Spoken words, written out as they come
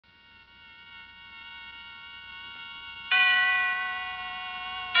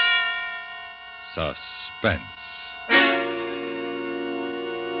Suspense.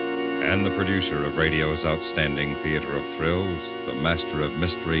 And the producer of radio's outstanding theater of thrills, the master of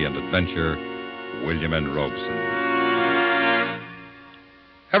mystery and adventure, William N. Robson.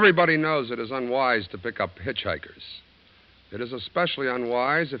 Everybody knows it is unwise to pick up hitchhikers. It is especially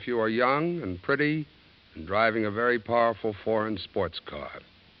unwise if you are young and pretty and driving a very powerful foreign sports car.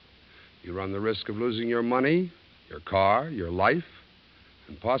 You run the risk of losing your money, your car, your life,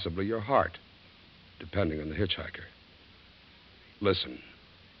 and possibly your heart, depending on the hitchhiker. Listen.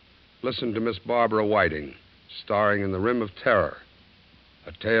 Listen to Miss Barbara Whiting, starring in The Rim of Terror,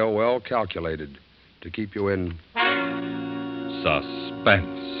 a tale well calculated to keep you in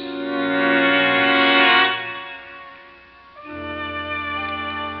suspense.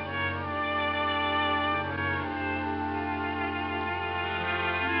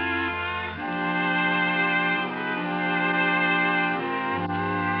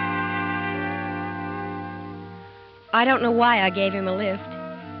 I don't know why I gave him a lift.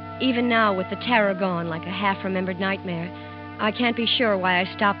 Even now, with the terror gone like a half-remembered nightmare, I can't be sure why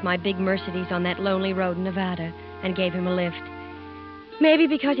I stopped my big Mercedes on that lonely road in Nevada and gave him a lift. Maybe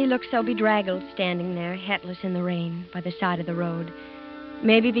because he looked so bedraggled standing there, headless in the rain, by the side of the road.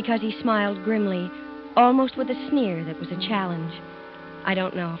 Maybe because he smiled grimly, almost with a sneer that was a challenge. I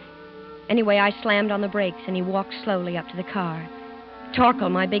don't know. Anyway, I slammed on the brakes and he walked slowly up to the car. Torkel,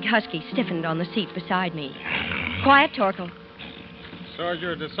 my big husky, stiffened on the seat beside me. Quiet, Torkel. So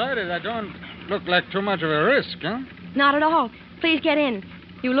you decided I don't look like too much of a risk, huh? Not at all. Please get in.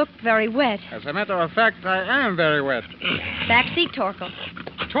 You look very wet. As a matter of fact, I am very wet. Back seat, Torkel.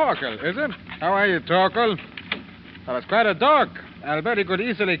 Torkel, is it? How are you, Torkel? That was quite a dog. I'll bet he could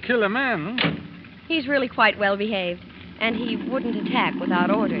easily kill a man, huh? He's really quite well behaved, and he wouldn't attack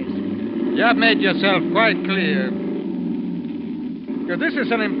without orders. You have made yourself quite clear. This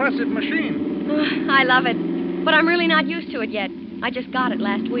is an impressive machine. I love it, but I'm really not used to it yet. I just got it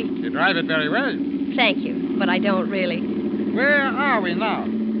last week. You drive it very well. Thank you, but I don't really. Where are we now?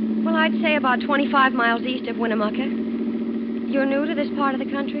 Well, I'd say about 25 miles east of Winnemucca. You're new to this part of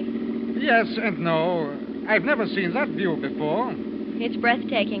the country? Yes and no. I've never seen that view before. It's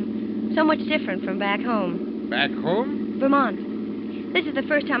breathtaking. So much different from back home. Back home? Vermont. This is the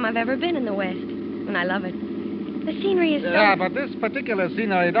first time I've ever been in the West, and I love it. The scenery is so... Yeah, but this particular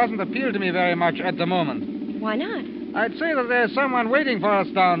scenery doesn't appeal to me very much at the moment. Why not? I'd say that there's someone waiting for us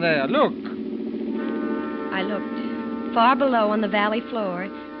down there. Look. I looked. Far below on the valley floor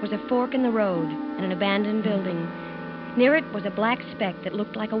was a fork in the road and an abandoned building. Near it was a black speck that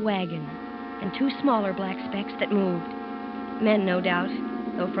looked like a wagon, and two smaller black specks that moved. Men, no doubt,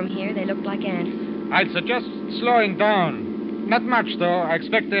 though from here they looked like ants. I'd suggest slowing down. Not much, though. I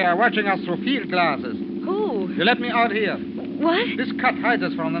expect they are watching us through field glasses. Who? You let me out here. What? This cut hides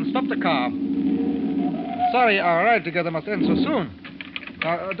us from them. Stop the car. Sorry, our ride together must end so soon.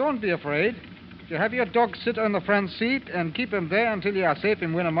 Now, don't be afraid. You have your dog sit on the front seat and keep him there until you are safe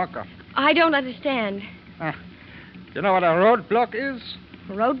in Winnemucca. I don't understand. You know what a roadblock is?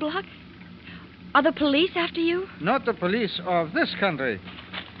 A roadblock? Are the police after you? Not the police of this country.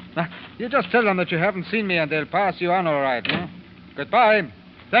 Now, you just tell them that you haven't seen me and they'll pass you on all right, huh? Goodbye.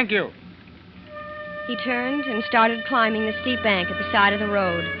 Thank you. He turned and started climbing the steep bank at the side of the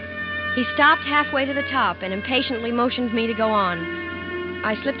road. He stopped halfway to the top and impatiently motioned me to go on.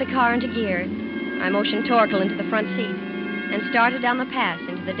 I slipped the car into gear. I motioned Torkel into the front seat and started down the pass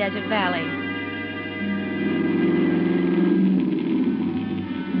into the desert valley.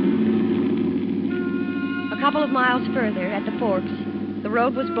 A couple of miles further, at the forks, the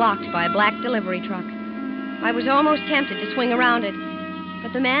road was blocked by a black delivery truck. I was almost tempted to swing around it,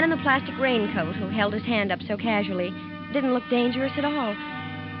 but the man in the plastic raincoat who held his hand up so casually didn't look dangerous at all.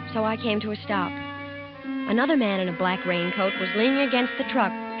 So I came to a stop. Another man in a black raincoat was leaning against the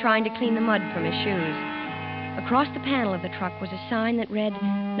truck, trying to clean the mud from his shoes. Across the panel of the truck was a sign that read,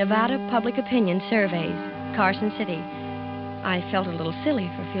 Nevada Public Opinion Surveys, Carson City. I felt a little silly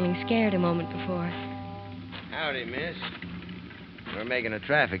for feeling scared a moment before. Howdy, miss. We're making a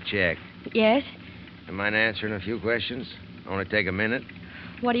traffic check. Yes? You mind answering a few questions? Only take a minute.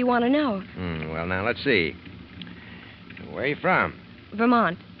 What do you want to know? Well, now, let's see. Where are you from?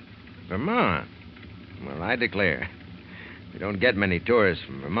 Vermont. Vermont? Well, I declare. We don't get many tourists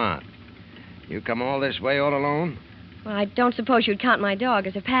from Vermont. You come all this way all alone? Well, I don't suppose you'd count my dog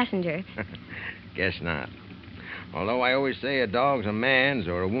as a passenger. Guess not. Although I always say a dog's a man's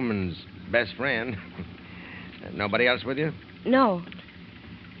or a woman's best friend. Nobody else with you? No.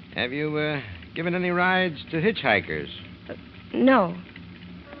 Have you given any rides to hitchhikers? No.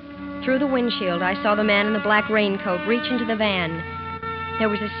 Through the windshield, I saw the man in the black raincoat reach into the van. There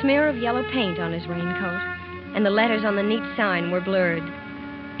was a smear of yellow paint on his raincoat, and the letters on the neat sign were blurred.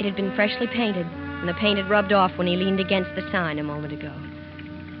 It had been freshly painted, and the paint had rubbed off when he leaned against the sign a moment ago.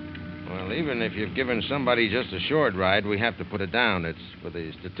 Well, even if you've given somebody just a short ride, we have to put it down. It's for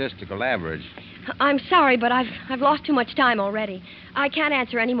the statistical average. I'm sorry, but I've lost too much time already. I can't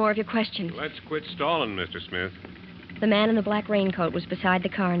answer any more of your questions. Let's quit stalling, Mr. Smith. The man in the black raincoat was beside the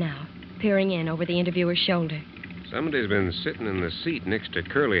car now, peering in over the interviewer's shoulder. Somebody's been sitting in the seat next to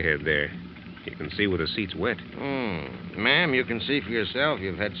Curlyhead there. You can see where the seat's wet. Ma'am, you can see for yourself.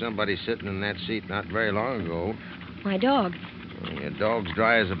 You've had somebody sitting in that seat not very long ago. My dog. Your dog's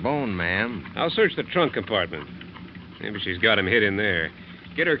dry as a bone, ma'am. I'll search the trunk compartment. Maybe she's got him hid in there.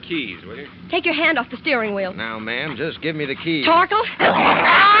 Get her keys, will you? Take your hand off the steering wheel. Now, ma'am, just give me the keys. Torkel?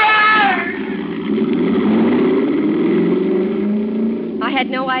 I had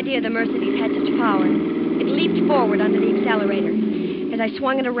no idea the Mercedes had such power. It leaped forward under the accelerator. As I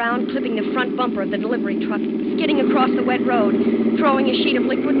swung it around, clipping the front bumper of the delivery truck, skidding across the wet road, throwing a sheet of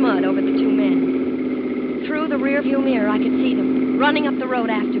liquid mud over the two men. Through the rearview mirror, I could see them, running up the road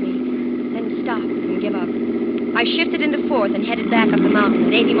after me, then stop and give up. I shifted into fourth and headed back up the mountain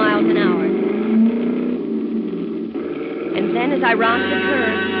at 80 miles an hour. And then as I rounded a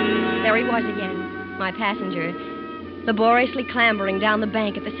curve, there he was again, my passenger, laboriously clambering down the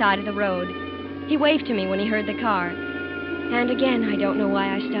bank at the side of the road. He waved to me when he heard the car. And again, I don't know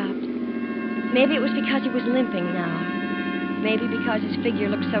why I stopped. Maybe it was because he was limping now. Maybe because his figure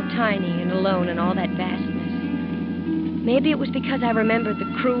looked so tiny and alone in all that vastness. Maybe it was because I remembered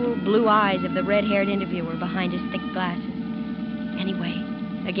the cruel blue eyes of the red-haired interviewer behind his thick glasses. Anyway,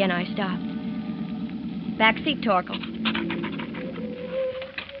 again I stopped. Back seat, Torkel.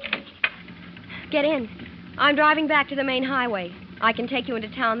 Get in. I'm driving back to the main highway. I can take you into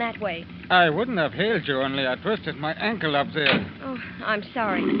town that way. I wouldn't have hailed you, only I twisted my ankle up there. Oh, I'm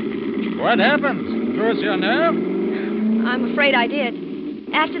sorry. What happened? Lose your nerve? I'm afraid I did.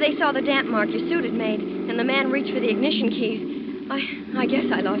 After they saw the damp mark your suit had made, and the man reached for the ignition keys, I guess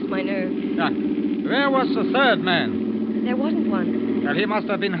I lost my nerve. Where was the third man? There wasn't one. Well, he must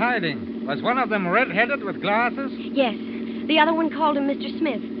have been hiding. Was one of them red-headed with glasses? Yes. The other one called him Mr.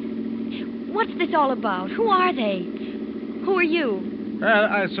 Smith. What's this all about? Who are they? Who are you? Well,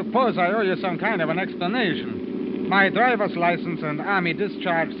 I suppose I owe you some kind of an explanation. My driver's license and army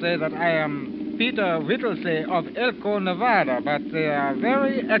discharge say that I am Peter Whittlesey of Elko, Nevada, but they are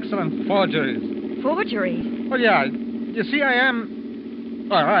very excellent forgeries. Forgeries? Well, yeah. You see, I am...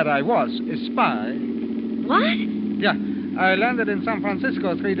 All right, I was a spy. What? Yeah. I landed in San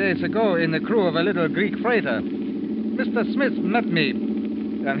Francisco 3 days ago in the crew of a little Greek freighter. Mr. Smith met me,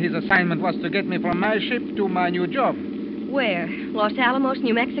 and his assignment was to get me from my ship to my new job. Where? Los Alamos,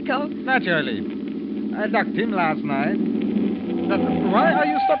 New Mexico? Naturally. I ducked him last night. But why are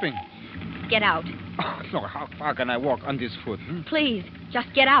you stopping? Get out. Oh, no, how far can I walk on this foot? Please,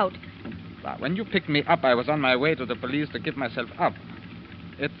 just get out. When you picked me up, I was on my way to the police to give myself up.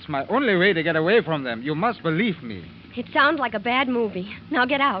 It's my only way to get away from them. You must believe me. It sounds like a bad movie. Now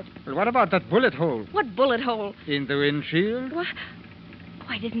get out. Well, what about that bullet hole? What bullet hole? In the windshield? What? Oh,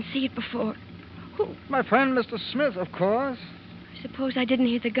 I didn't see it before. Who? My friend, Mr. Smith, of course. I suppose I didn't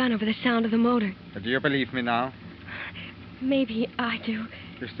hear the gun over the sound of the motor. Do you believe me now? Maybe I do.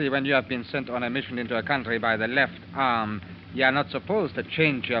 You see, when you have been sent on a mission into a country by the left arm, you are not supposed to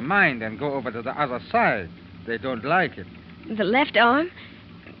change your mind and go over to the other side. They don't like it. The left arm?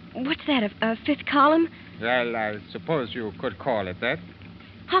 What's that, a fifth column? Well, I suppose you could call it that.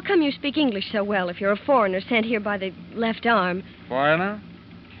 How come you speak English so well if you're a foreigner sent here by the left arm? Foreigner?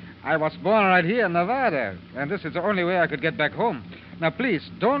 I was born right here in Nevada, and this is the only way I could get back home. Now, please,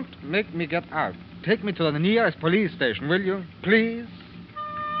 don't make me get out. Take me to the nearest police station, will you? Please?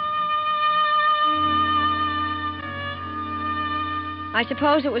 I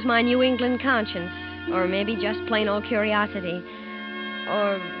suppose it was my New England conscience, or maybe just plain old curiosity.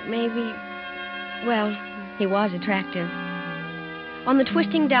 Or maybe, well, he was attractive. On the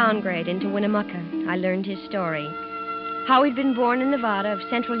twisting downgrade into Winnemucca, I learned his story. How he'd been born in Nevada of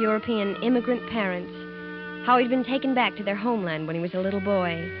Central European immigrant parents. How he'd been taken back to their homeland when he was a little boy.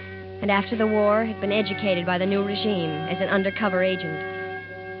 And after the war, had been educated by the new regime as an undercover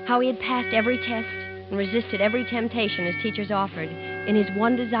agent. How he had passed every test and resisted every temptation his teachers offered in his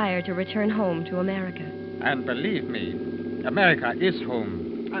one desire to return home to America. And believe me, America is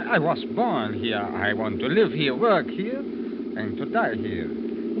home. I was born here. I want to live here, work here, and to die here.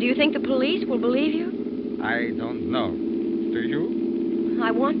 Do you think the police will believe you? I don't know. Do you?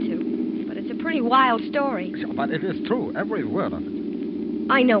 I want to, but it's a pretty wild story. But it is true, every word of it.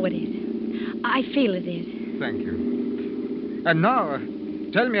 I know it is. I feel it is. Thank you. And now,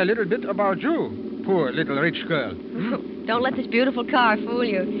 tell me a little bit about you, poor little rich girl. Don't let this beautiful car fool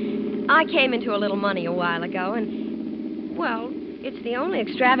you. I came into a little money a while ago, and, well, it's the only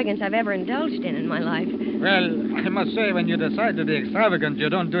extravagance I've ever indulged in my life. Well, I must say, when you decide to be extravagant, you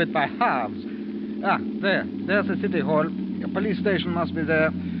don't do it by halves. There's the city hall. A police station must be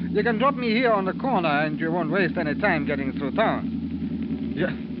there. You can drop me here on the corner, and you won't waste any time getting through town.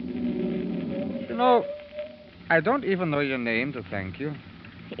 You know, I don't even know your name to thank you.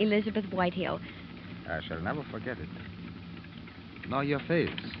 Elizabeth Whitehill. I shall never forget it. Nor your face.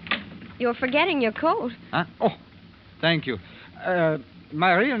 You're forgetting your coat. Huh? Oh, thank you.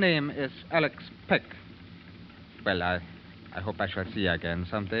 My real name is Alex Peck. Well, I hope I shall see you again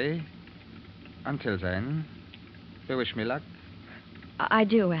someday. Until then, you wish me luck? I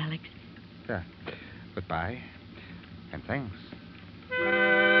do, Alex. Yeah. Goodbye, and thanks.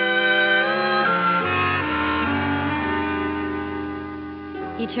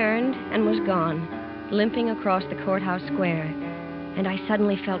 He turned and was gone, limping across the courthouse square, and I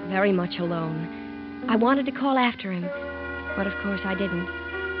suddenly felt very much alone. I wanted to call after him, but of course I didn't.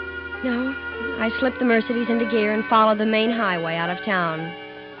 No, I slipped the Mercedes into gear and followed the main highway out of town.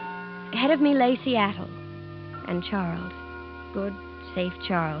 Ahead of me lay Seattle, and Charles. Good, safe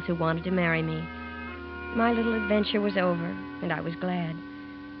Charles, who wanted to marry me. My little adventure was over, and I was glad.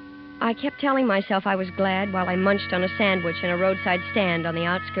 I kept telling myself I was glad while I munched on a sandwich in a roadside stand on the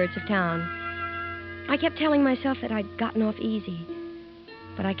outskirts of town. I kept telling myself that I'd gotten off easy,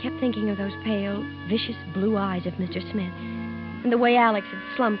 but I kept thinking of those pale, vicious blue eyes of Mr. Smith, and the way Alex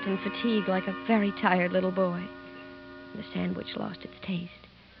had slumped in fatigue like a very tired little boy. The sandwich lost its taste.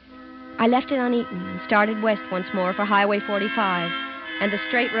 I left it uneaten and started west once more for Highway 45 and the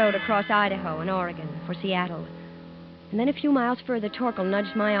straight road across Idaho and Oregon for Seattle. And then a few miles further, Torkel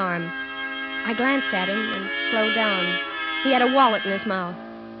nudged my arm. I glanced at him and slowed down. He had a wallet in his mouth,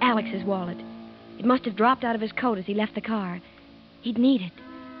 Alex's wallet. It must have dropped out of his coat as he left the car. He'd need it.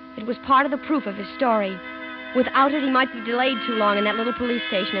 It was part of the proof of his story. Without it, he might be delayed too long in that little police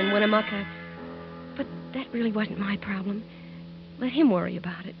station in Winnemucca. But that really wasn't my problem. Let him worry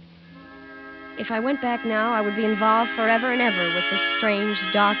about it. If I went back now, I would be involved forever and ever with this strange,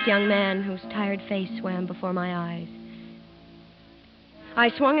 dark young man whose tired face swam before my eyes. I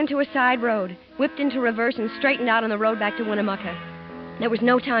swung into a side road, whipped into reverse, and straightened out on the road back to Winnemucca. There was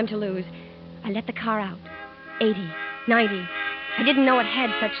no time to lose. I let the car out. 80, 90. I didn't know it had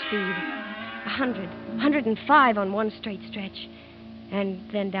such speed. 100, 105 on one straight stretch.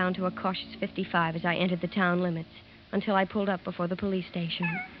 And then down to a cautious 55 as I entered the town limits, until I pulled up before the police station.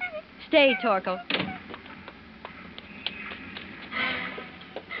 Stay, Torkel.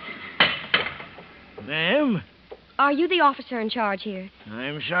 Ma'am? Are you the officer in charge here?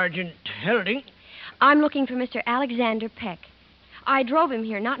 I'm Sergeant Helding. I'm looking for Mr. Alexander Peck. I drove him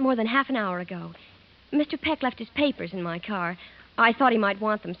here not more than half an hour ago. Mr. Peck left his papers in my car. I thought he might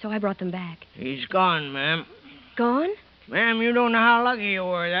want them, so I brought them back. He's gone, ma'am. Gone? Ma'am, you don't know how lucky you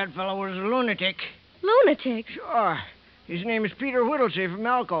were. That fellow was a lunatic. Lunatic? Sure. His name is Peter Whittlesey from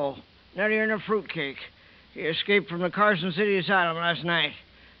Elko. Nuttier than a fruitcake. He escaped from the Carson City Asylum last night.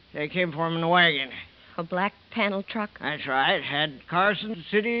 They came for him in a wagon. A black panel truck? That's right. Had Carson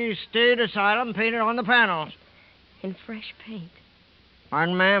City State Asylum painted on the panels. In fresh paint.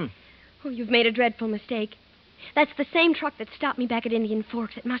 Pardon, ma'am? Oh, you've made a dreadful mistake. That's the same truck that stopped me back at Indian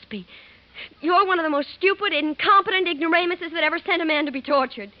Forks. It must be. You're one of the most stupid, incompetent ignoramuses that ever sent a man to be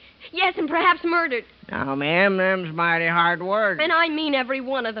tortured. Yes, and perhaps murdered. Now, ma'am, them's mighty hard words. And I mean every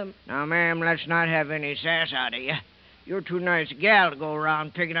one of them. Now, ma'am, let's not have any sass out of you. You're too nice a gal to go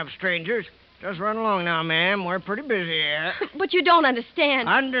around picking up strangers. Just run along now, ma'am. We're pretty busy here. But you don't understand.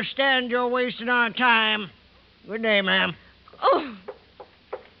 Understand you're wasting our time. Good day, ma'am. Oh.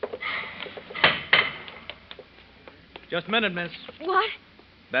 Just a minute, miss. What?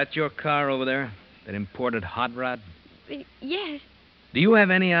 That your car over there? That imported hot rod? Yes. Do you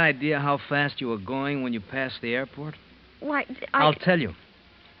have any idea how fast you were going when you passed the airport? Why, I'll tell you.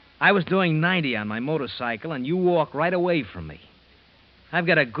 I was doing 90 on my motorcycle, and you walked right away from me. I've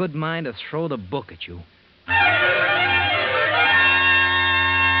got a good mind to throw the book at you.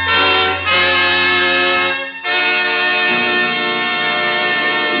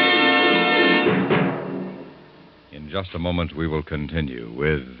 In just a moment, we will continue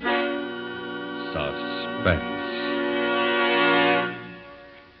with Suspense.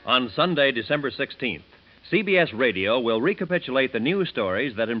 On Sunday, December 16th, CBS Radio will recapitulate the news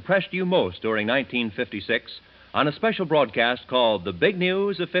stories that impressed you most during 1956 on a special broadcast called The Big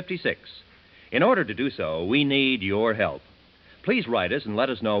News of 56. In order to do so, we need your help. Please write us and let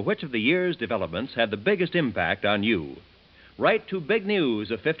us know which of the year's developments had the biggest impact on you. write to Big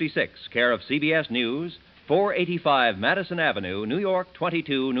News of 56, care of CBS News, 485 Madison Avenue, New York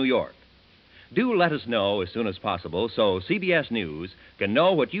 22, New York. Do let us know as soon as possible so CBS News can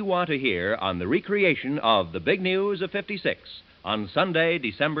know what you want to hear on the recreation of the Big News of 56 on Sunday,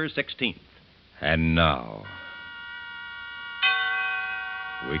 December 16th. And now,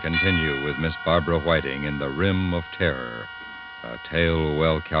 we continue with Miss Barbara Whiting in The Rim of Terror, a tale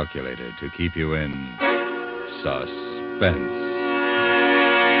well calculated to keep you in suspense.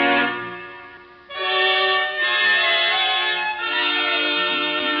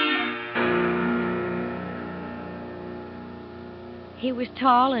 He was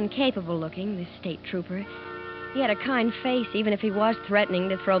tall and capable looking, this state trooper. He had a kind face, even if he was threatening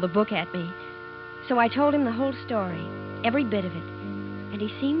to throw the book at me. So I told him the whole story, every bit of it, and he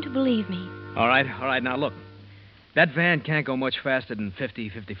seemed to believe me. All right. Now, look. That van can't go much faster than 50,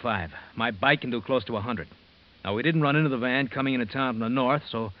 55. My bike can do close to 100. Now, we didn't run into the van coming into town from the north,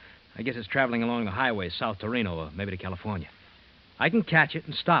 so I guess it's traveling along the highway south to Reno or maybe to California. I can catch it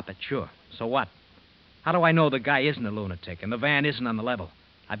and stop it, sure. So what? How do I know the guy isn't a lunatic and the van isn't on the level?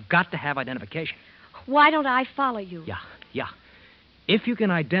 I've got to have identification. Why don't I follow you? Yeah. If you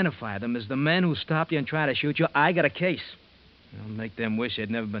can identify them as the men who stopped you and tried to shoot you, I got a case. I'll make them wish they'd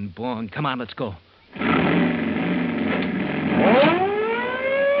never been born. Come on, let's go.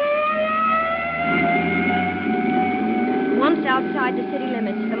 Once outside the city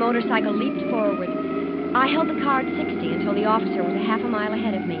limits, the motorcycle leaped forward. I held the car at 60 until the officer was a half a mile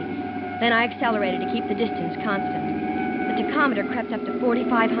ahead of me. Then I accelerated to keep the distance constant. The tachometer crept up to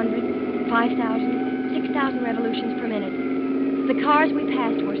 4,500, 5,000, 6,000 revolutions per minute. The cars we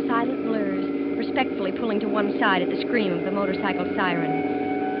passed were silent blurs, respectfully pulling to one side at the scream of the motorcycle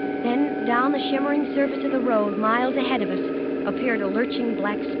siren. Then, down the shimmering surface of the road, miles ahead of us, appeared a lurching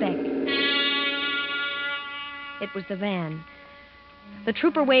black speck. It was the van. The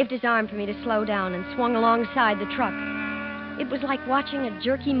trooper waved his arm for me to slow down and swung alongside the truck. It was like watching a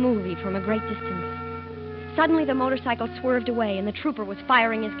jerky movie from a great distance. Suddenly, the motorcycle swerved away, and the trooper was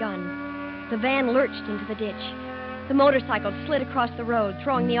firing his gun. The van lurched into the ditch. The motorcycle slid across the road,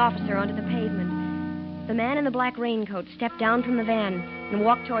 throwing the officer onto the pavement. The man in the black raincoat stepped down from the van and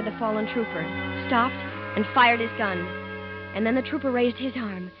walked toward the fallen trooper, stopped, and fired his gun. And then the trooper raised his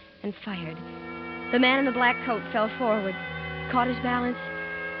arm and fired. The man in the black coat fell forward, caught his balance,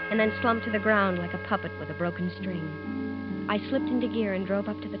 and then slumped to the ground like a puppet with a broken string. I slipped into gear and drove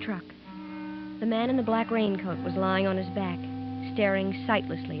up to the truck. The man in the black raincoat was lying on his back, staring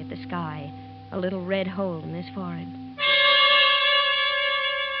sightlessly at the sky, a little red hole in his forehead.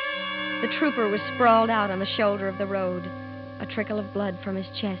 The trooper was sprawled out on the shoulder of the road, a trickle of blood from his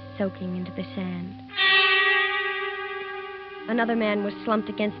chest soaking into the sand. Another man was slumped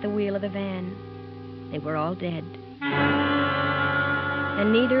against the wheel of the van. They were all dead.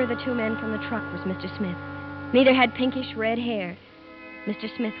 And neither of the two men from the truck was Mr. Smith. Neither had pinkish red hair. Mr.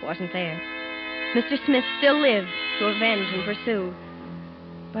 Smith wasn't there. Mr. Smith still lived to avenge and pursue.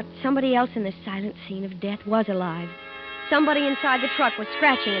 But somebody else in this silent scene of death was alive. Somebody inside the truck was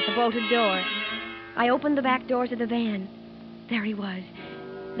scratching at the bolted door. I opened the back doors of the van. There he was.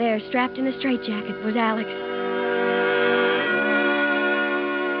 There, strapped in a straitjacket, was Alex.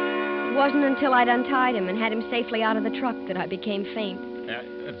 It wasn't until I'd untied him and had him safely out of the truck that I became faint.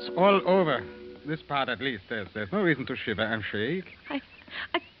 It's all over. This part, at least. There's no reason to shiver and shake. I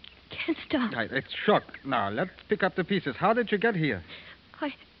can't stop. Right, it's shock. Now, let's pick up the pieces. How did you get here?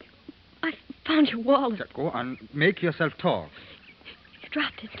 I found your wallet. Go on, make yourself talk. You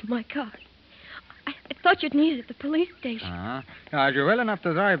dropped it into my car. I thought you'd need it at the police station. Now, are you well enough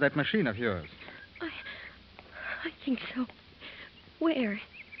to drive that machine of yours? I think so. Where?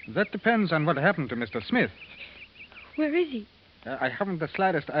 That depends on what happened to Mr. Smith. Where is he? I haven't the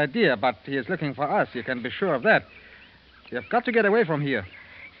slightest idea, but he is looking for us. You can be sure of that. You've got to get away from here.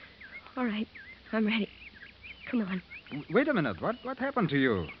 All right. I'm ready. Come on. Wait a minute. What happened to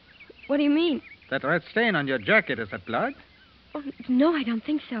you? What do you mean? That red stain on your jacket, is that blood? Oh, no, I don't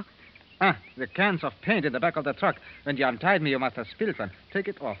think so. The cans of paint in the back of the truck. When you untied me, you must have spilled one. Take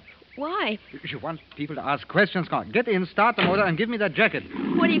it off. Why? You want people to ask questions? Come on, get in, start the motor, and give me that jacket.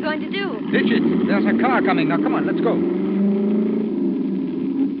 What are you going to do? Hitch it. There's a car coming. Now, come on, let's go.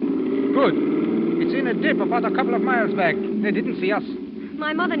 Good. It's in a dip about a couple of miles back. They didn't see us.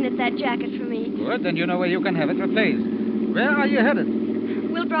 My mother knit that jacket for me. Good, then you know where you can have it replaced. Where are you headed?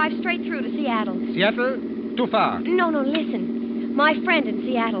 We'll drive straight through to Seattle. Seattle? Too far. No, listen. My friend in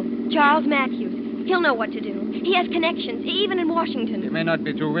Seattle, Charles Matthews, he'll know what to do. He has connections, even in Washington. You may not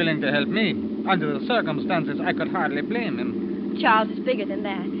be too willing to help me. Under the circumstances, I could hardly blame him. Charles is bigger than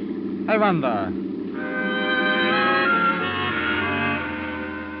that. I wonder.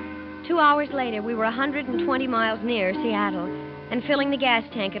 2 hours later, we were 120 miles near Seattle and filling the gas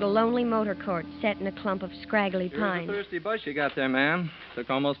tank at a lonely motor court set in a clump of scraggly pines. Here's a thirsty bush you got there, ma'am. Took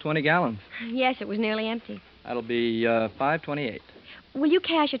almost 20 gallons. Yes, it was nearly empty. That'll be $5.28. Will you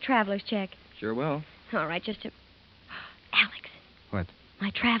cash a traveler's check? Sure will. All right, just a... Alex. What?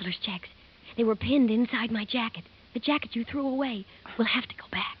 My traveler's checks. They were pinned inside my jacket. The jacket you threw away. We'll have to go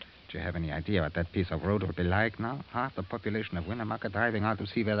back. Do you have any idea what that piece of road will be like now? Half the population of Winnemucca driving out to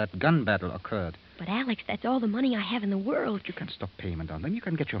see where that gun battle occurred. But, Alex, that's all the money I have in the world. You can stop payment on them. You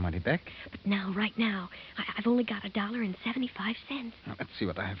can get your money back. But now, right now, I've only got $1.75. Now, let's see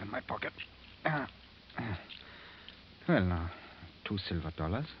what I have in my pocket. Well, now, $2 silver.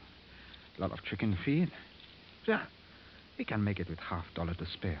 A lot of chicken feed. Yeah, we can make it with $half to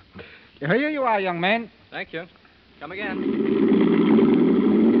spare. Here you are, young man. Thank you. Come again.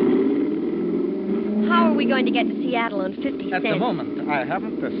 How are we going to get to Seattle on 50 cents? At the moment, I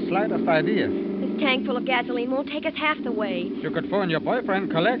haven't the slightest idea. This tank full of gasoline won't take us half the way. You could phone your boyfriend,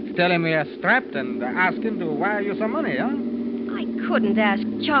 collect, tell him we are strapped, and ask him to wire you some money, huh? I couldn't ask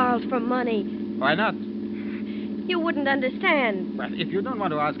Charles for money. Why not? You wouldn't understand. Well, if you don't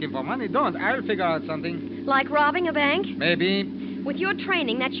want to ask him for money, don't. I'll figure out something. Like robbing a bank? Maybe. With your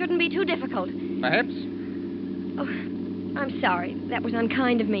training, that shouldn't be too difficult. Perhaps. Oh, I'm sorry. That was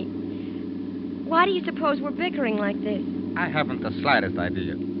unkind of me. Why do you suppose we're bickering like this? I haven't the slightest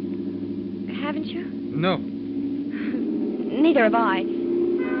idea. Haven't you? No. Neither have I.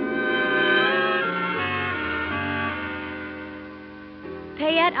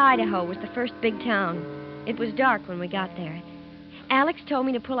 Payette, Idaho was the first big town. It was dark when we got there. Alex told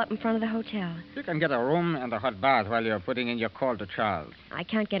me to pull up in front of the hotel. You can get a room and a hot bath while you're putting in your call to Charles. I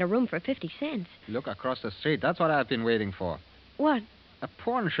can't get a room for 50 cents. Look across the street. That's what I've been waiting for. What? A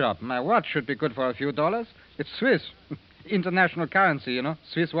pawn shop. My watch should be good for a few dollars. It's Swiss. International currency, you know.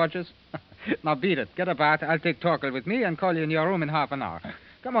 Swiss watches. Now beat it. Get a bath. I'll take Torkel with me and call you in your room in half an hour.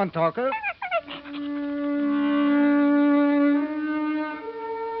 Come on, Torkel.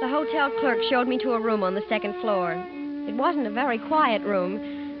 The hotel clerk showed me to a room on the second floor. It wasn't a very quiet room.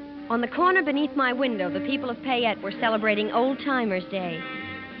 On the corner beneath my window, the people of Payette were celebrating Old Timers' Day.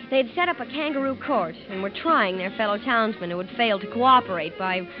 They'd set up a kangaroo court and were trying their fellow townsmen who had failed to cooperate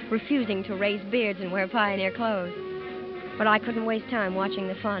by refusing to raise beards and wear pioneer clothes. But I couldn't waste time watching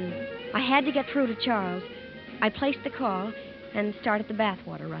the fun. I had to get through to Charles. I placed the call and started the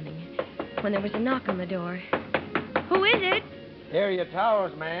bathwater running when there was a knock on the door. Who is it? Here are your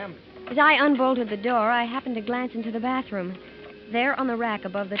towels, ma'am. As I unbolted the door, I happened to glance into the bathroom. There on the rack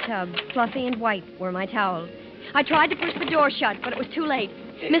above the tub, fluffy and white, were my towels. I tried to push the door shut, but it was too late.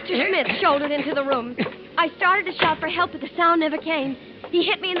 Mr. Smith shouldered into the room. I started to shout for help, but the sound never came. He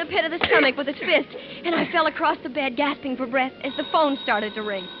hit me in the pit of the stomach with his fist, and I fell across the bed, gasping for breath, as the phone started to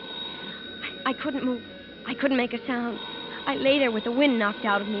ring. I couldn't move. I couldn't make a sound. I lay there with the wind knocked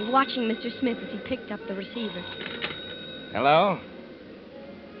out of me, watching Mr. Smith as he picked up the receiver. Hello?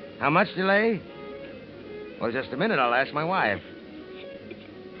 How much delay? Well, just a minute. I'll ask my wife.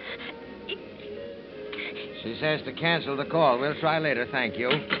 She says to cancel the call. We'll try later, thank you.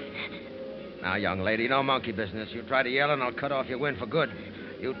 Now, young lady, no monkey business. You try to yell and I'll cut off your wind for good.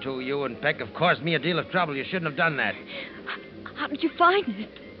 You two, you and Peck, have caused me a deal of trouble. You shouldn't have done that. How did you find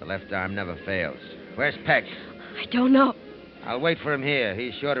it? The left arm never fails. Where's Peck? I don't know. I'll wait for him here.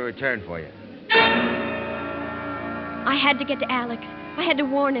 He's sure to return for you. I had to get to Alex. I had to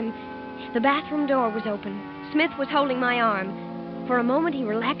warn him. The bathroom door was open. Smith was holding my arm. For a moment, he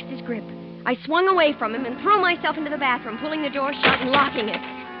relaxed his grip. I swung away from him and threw myself into the bathroom, pulling the door shut and locking it.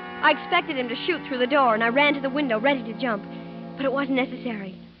 I expected him to shoot through the door, and I ran to the window, ready to jump. But it wasn't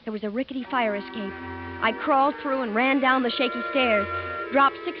necessary. There was a rickety fire escape. I crawled through and ran down the shaky stairs,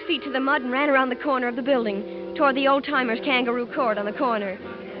 dropped 6 feet to the mud, and ran around the corner of the building, toward the Old Timers' kangaroo court on the corner.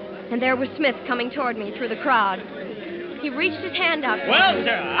 And there was Smith coming toward me through the crowd. He reached his hand up. Well,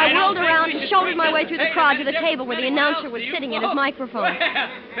 sir, I whirled around and shouldered my way through the crowd to the table where the announcer was sitting at his microphone. Well,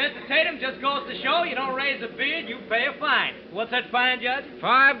 Mr. Tatum, just goes to show you don't raise a beard, you pay a fine. What's that fine, Judge?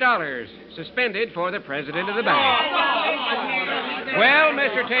 $5. Suspended for the president of the bank. Well,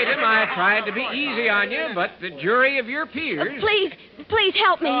 Mr. Tatum, I tried to be easy on you, but the jury of your peers... Please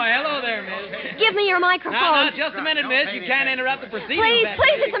help me. Oh, hello there, miss. Give me your microphone. Now, just a minute, miss. You can't interrupt the proceedings.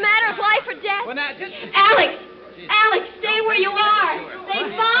 Please, it's a matter of life or death. Well, now, just... Alex, stay where you are. They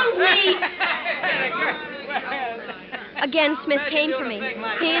found me. Again, Smith came for me.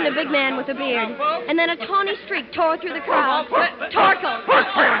 He and a big man with a beard. And then a tawny streak tore through the crowd. Torkel.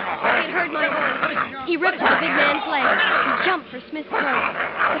 He had heard my voice. He ripped at the big man's leg. He jumped for Smith's coat.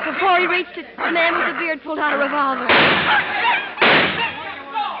 But before he reached it, the man with the beard pulled out a revolver.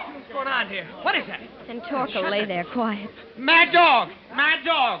 going on here? What is that? And Torkel lay there quiet. Mad dog! Mad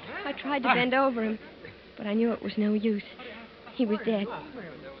dog! I tried to bend over him, but I knew it was no use. He was dead.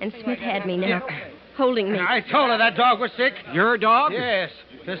 And Smith had me now, holding me. I told her that dog was sick. Your dog? Yes.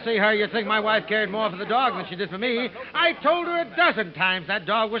 To see how you think my wife cared more for the dog than she did for me. I told her 12 times that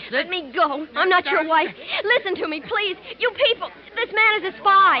dog was sick. Let me go. I'm not your wife. Listen to me, please. You people. This man is a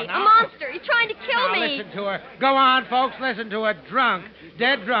spy, a monster. He's trying to kill Now, me. listen to her. Go on, folks. Listen to her. Drunk.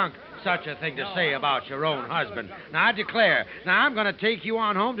 Dead drunk. Such a thing to say about your own husband. Now, I declare. Now, I'm going to take you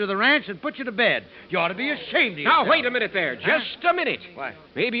on home to the ranch and put you to bed. You ought to be ashamed of yourself. Now, wait a minute there. Just a minute. Why?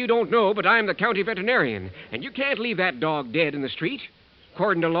 Maybe you don't know, but I'm the county veterinarian, and you can't leave that dog dead in the street.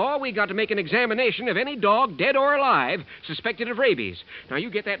 According to law, we got to make an examination of any dog, dead or alive, suspected of rabies. Now, you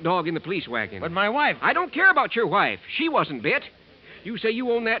get that dog in the police wagon. But my wife... I don't care about your wife. She wasn't bit. You say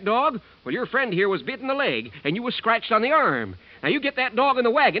you own that dog? Well, your friend here was bit in the leg, and you was scratched on the arm. Now, you get that dog in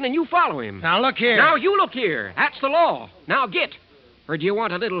the wagon, and you follow him. Now, look here. Now, you look here. That's the law. Now, get. Or do you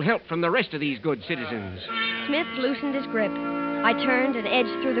want a little help from the rest of these good citizens? Smith loosened his grip. I turned and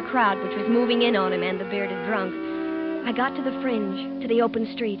edged through the crowd, which was moving in on him and the bearded drunk. I got to the fringe, to the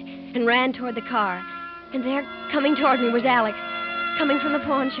open street, and ran toward the car. And there, coming toward me, was Alex, coming from the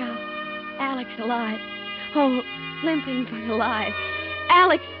pawn shop. Alex alive. Oh, limping but alive.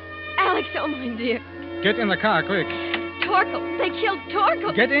 Alex, oh my dear. Get in the car, quick. Torkel, they killed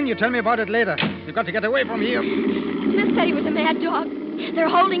Torkel. Get in, you tell me about it later. You've got to get away from here. Smith said he was a mad dog. They're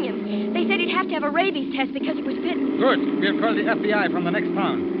holding him. They said he'd have to have a rabies test because he was bitten. Good. We'll call the FBI from the next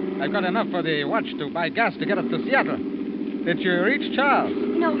town. I've got enough for the watch to buy gas to get us to Seattle. Did you reach Charles?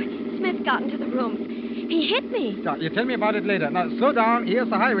 No, Smith got into the room. He hit me. No, you tell me about it later. Now, slow down. Here's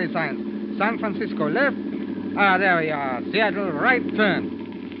the highway signs. San Francisco left. Ah, there we are. Seattle right turn.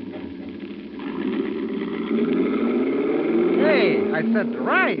 Hey, I said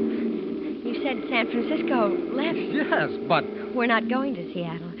right. You said San Francisco left. Yes, but... We're not going to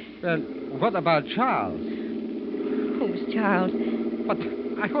Seattle. Well, what about Charles? Who's Charles? But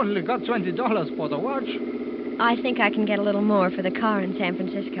I only got $20 for the watch. I think I can get a little more for the car in San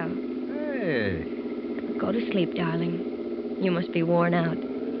Francisco. Hey. Go to sleep, darling. You must be worn out.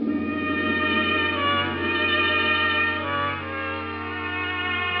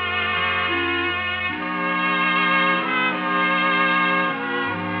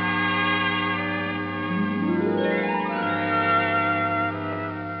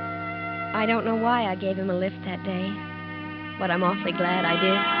 I don't know why I gave him a lift that day, but I'm awfully glad I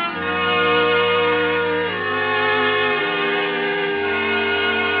did.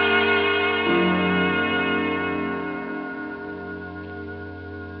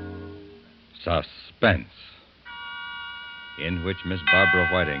 Suspense, in which Miss Barbara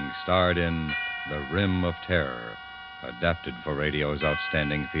Whiting starred in The Rim of Terror, adapted for radio's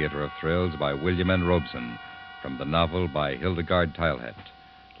outstanding theater of thrills by William N. Robeson, from the novel by Hildegard Teilhett.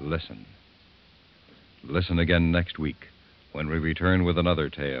 Listen. Listen again next week when we return with another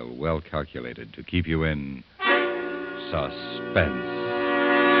tale well calculated to keep you in suspense.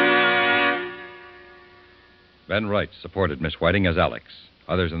 Ben Wright supported Miss Whiting as Alex.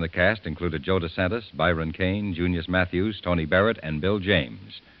 Others in the cast included Joe DeSantis, Byron Kane, Junius Matthews, Tony Barrett, and Bill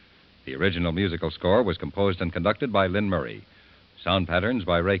James. The original musical score was composed and conducted by Lynn Murray. Sound patterns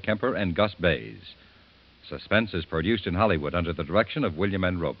by Ray Kemper and Gus Bays. Suspense is produced in Hollywood under the direction of William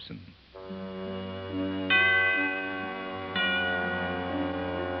N. Robeson.